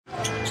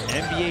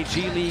NBA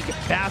G League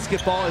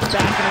basketball is back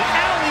in an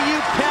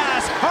alley-oop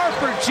pass.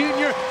 Harper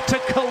Jr. to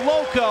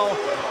Koloko,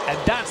 and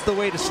that's the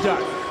way to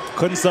start.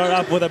 Couldn't start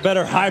off with a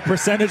better high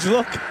percentage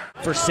look.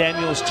 For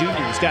Samuels Jr.,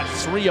 he's got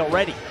 3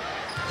 already.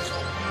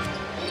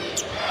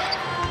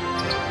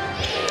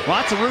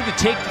 Lots of room to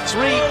take the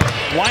 3.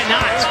 Why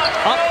not?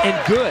 Up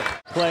and good.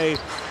 Play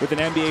with an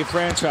NBA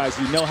franchise,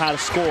 you know how to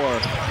score.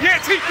 Yeah,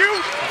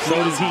 TQ. So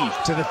does he.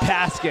 To the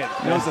basket.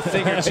 Knows a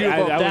thing or two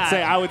about that.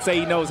 I would say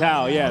he knows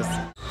how, yes.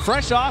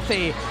 Fresh off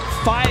a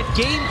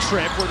 5-game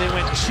trip where they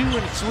went 2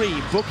 and 3,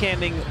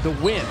 bookending the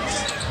wins.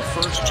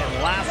 The first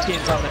and last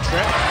games on the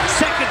trip.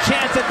 Second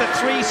chance at the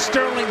 3.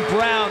 Sterling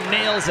Brown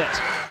nails it.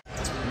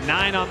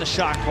 9 on the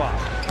shot clock.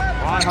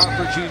 Ron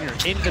Harper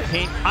Jr. into the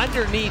paint,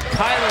 underneath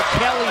Kyler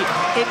Kelly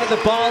into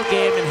the ball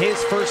game and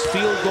his first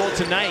field goal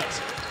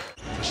tonight.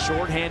 A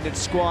short-handed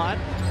squad.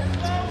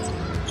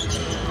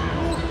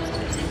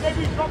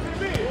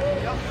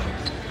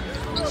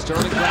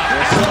 Sterling Brown,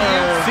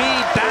 alley-oop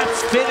feed,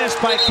 that's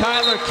finished by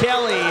Kyler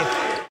Kelly.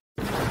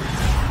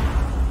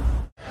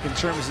 In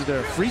terms of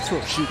their free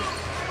throw shooting,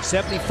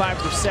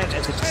 75%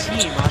 as a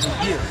team on the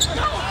year.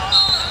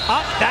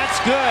 Up, that's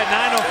good.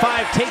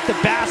 9:05, take the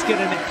basket,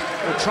 and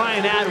we'll try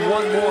and add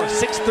one more.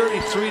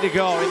 6:33 to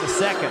go in the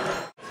second.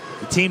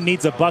 The team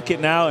needs a bucket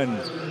now, and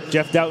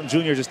Jeff Doughton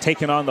Jr. just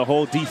taking on the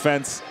whole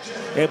defense,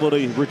 able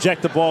to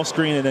reject the ball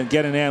screen and then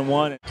get an and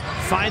one.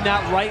 Find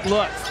that right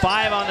look.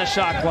 5 on the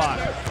shot clock.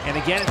 And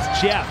again,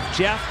 it's Jeff.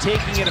 Jeff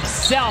taking it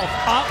himself,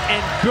 up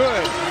and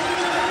good.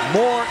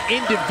 More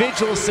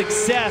individual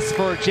success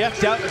for Jeff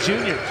Doughton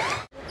Jr.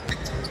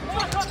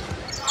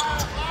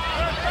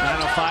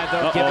 9:05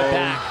 though, give it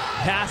back.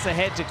 Pass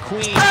ahead to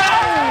Queen.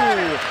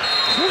 Oh!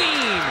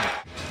 Queen!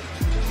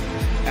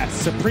 That's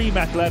supreme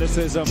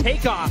athleticism.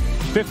 Takeoff.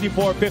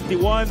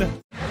 54-51.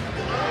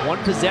 One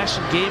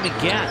possession game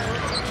again.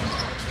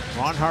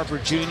 Ron Harper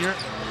Jr.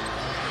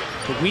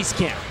 to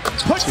Wieskamp.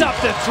 Puts up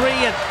the 3,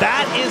 and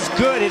that is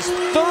good. His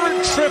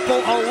 3rd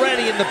triple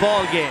already in the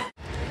ball game.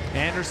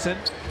 Anderson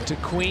to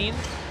Queen.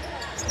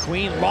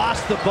 Queen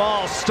lost the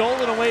ball,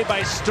 stolen away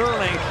by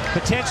Sterling.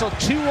 Potential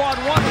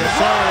 2-on-1.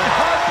 Ron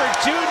Harper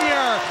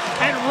Jr.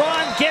 And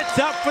Ron gets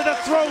up for the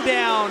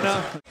throwdown.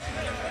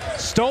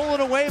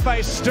 Stolen away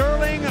by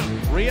Sterling.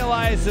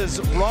 Realizes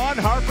Ron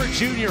Harper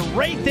Jr.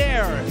 right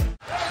there.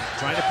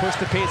 Trying to push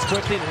the pace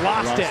quickly,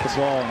 lost it. The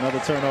ball, another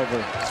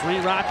turnover. 3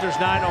 Raptors,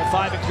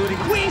 9:05, including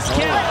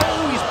Wieskamp.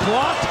 Oh, he's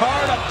blocked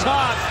hard up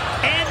top.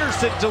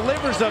 Anderson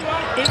delivers him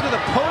into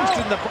the post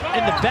in the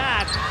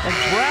back, and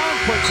Brown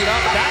puts it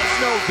up.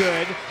 That's no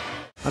good.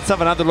 Let's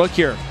have another look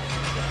here.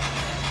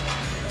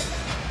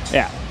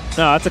 Yeah,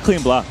 no, that's a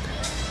clean block.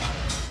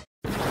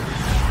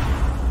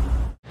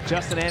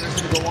 Justin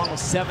Anderson to go on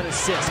with 7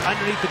 assists.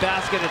 Underneath the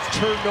basket, it's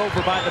turned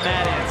over by the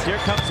Mad Ants. Here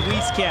comes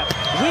Wieskamp,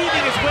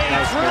 weaving his way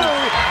through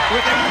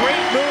with a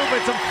great move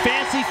and some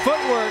fancy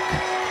footwork.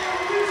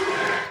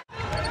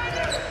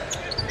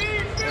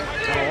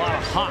 Got a lot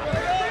of hop.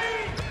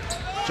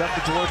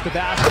 Jumping towards the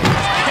basket.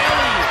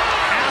 Kelly,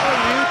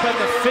 alley-oop, and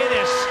the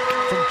finish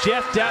from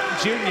Jeff Doughton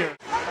Jr.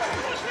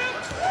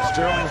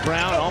 Sterling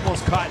Brown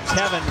almost caught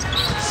Tevin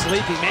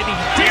sleeping. Maybe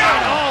he did.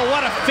 Oh,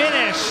 what a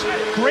finish.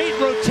 Great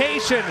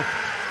rotation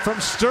from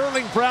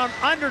Sterling Brown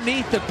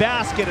underneath the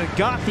basket and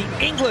got the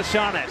English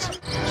on it.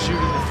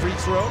 Shooting the free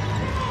throw.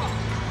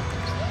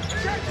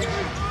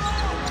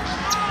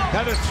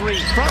 Another 3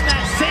 from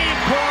that same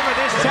corner.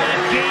 This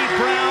time Gabe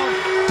Brown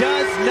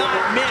does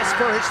not miss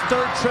for his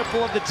 3rd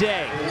triple of the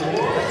day.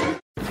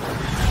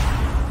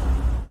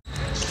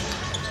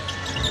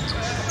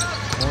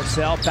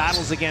 Morcell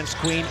battles against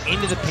Queen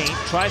into the paint,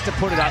 tries to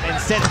put it up,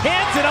 instead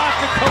hands it off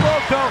to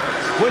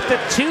Koloko with the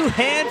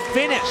 2-hand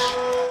finish.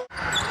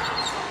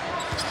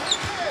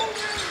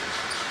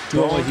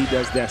 What he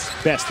does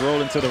best,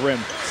 roll into the rim.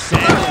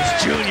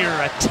 Samuels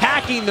Jr.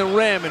 attacking the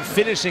rim and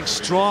finishing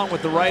strong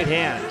with the right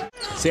hand.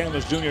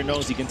 Samuels Jr.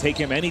 knows he can take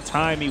him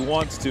anytime he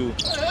wants to, and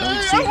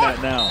we've seen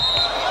that now.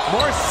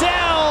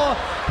 Morcell,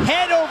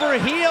 head over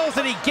heels,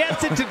 and he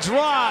gets it to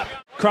drop.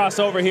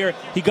 Crossover here.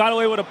 He got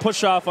away with a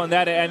push-off on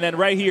that, and then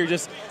right here,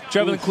 just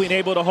Trevelyan Queen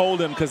able to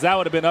hold him, because that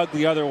would have been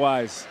ugly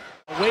otherwise.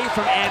 Away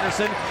from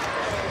Anderson,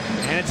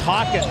 and it's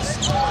Hawkins.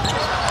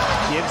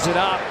 Gives it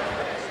up.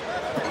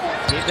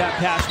 Gave that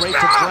pass right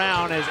to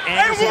Brown as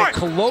Anderson and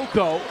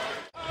Koloko.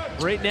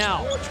 Right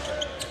now,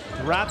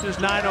 the Raptors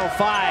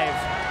 9:05.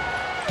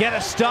 Get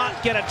a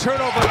stop, get a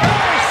turnover.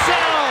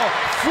 Morcell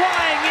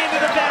flying into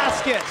the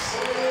basket.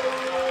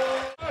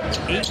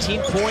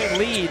 18-point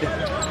lead.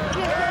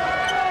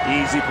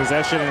 Easy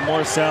possession, and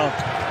Morcell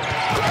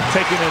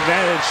taking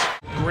advantage.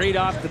 Great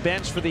off the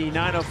bench for the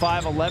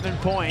 9:05, 11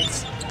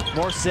 points.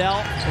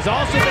 Morcell has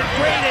also been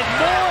great, and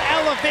more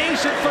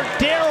elevation for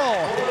Darryl.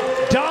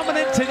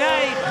 Dominant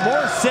tonight.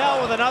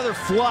 Morcell with another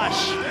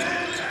flush.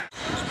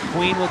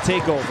 Queen will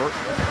take over.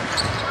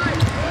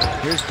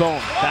 Here's Bone,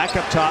 back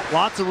up top.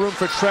 Lots of room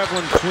for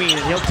Trevelyan Queen,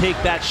 and he'll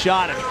take that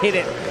shot and hit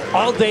it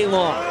all day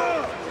long.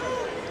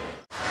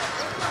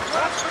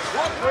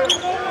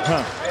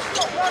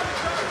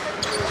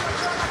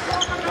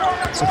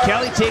 So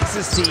Kelly takes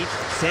his seat.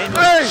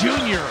 Samuel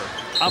Jr.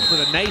 up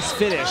with a nice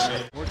finish.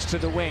 Works to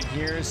the wing.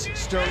 Here's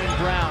Sterling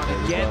Brown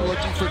again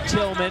looking for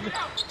Tillman.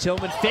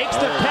 Tillman fakes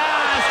the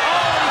pass.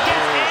 Oh, he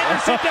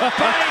gets Anderson to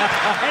bite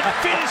and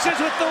finishes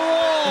with the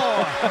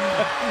roll.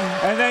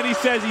 And then he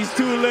says he's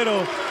too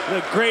little.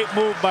 A great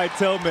move by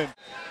Tillman.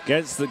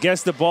 Gets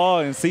the ball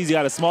and sees he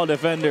got a small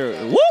defender.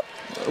 Whoop!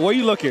 Where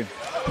you looking?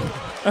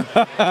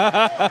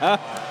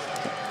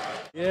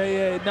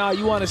 Yeah. No,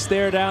 you want to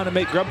stare down and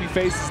make grumpy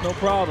faces, no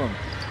problem.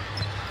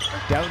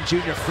 Down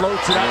Jr.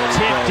 floats it up,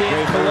 tipped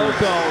in.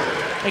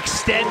 Koloko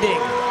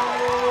extending.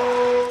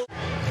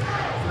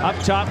 Up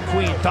top,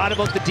 Queen thought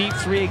about the deep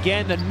three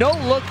again. The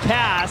no-look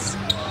pass.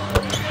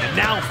 And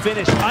now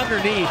finish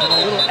underneath. And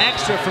a little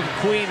extra from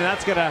Queen. And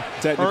that's going to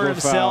earn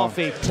himself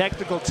a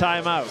technical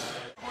timeout.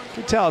 You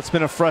can tell it's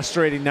been a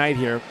frustrating night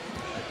here.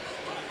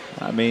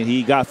 I mean,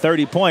 he got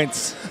 30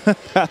 points.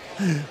 I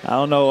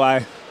don't know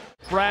why.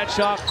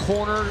 Bradshaw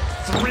corner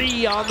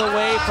three on the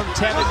way from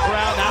Tevin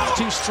Brown. That's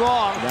too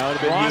strong.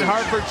 Ron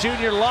Harper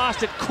Jr.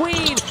 lost it.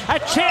 Queen, a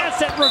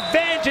chance at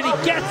revenge, and he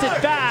gets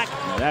it back.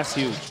 That's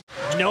huge.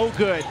 No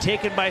good.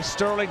 Taken by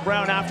Sterling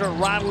Brown after it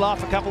rattled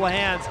off a couple of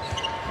hands.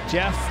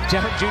 Jeff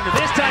Jr.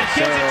 this time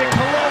gives it to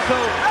Koloko,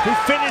 who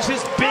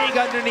finishes big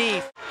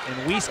underneath. And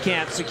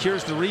Wieskamp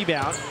secures the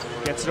rebound.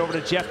 Gets it over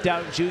to Jeff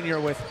Doughton Jr.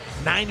 with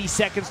 90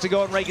 seconds to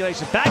go in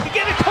regulation. Back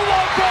again to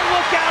Koloko.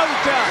 Look out!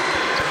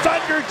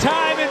 Thunder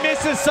time in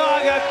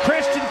Mississauga.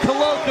 Christian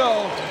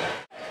Koloko.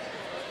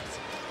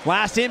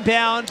 Last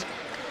inbound.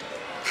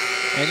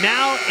 And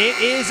now it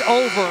is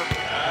over.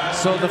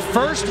 So the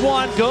first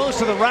one goes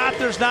to the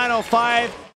Raptors 905.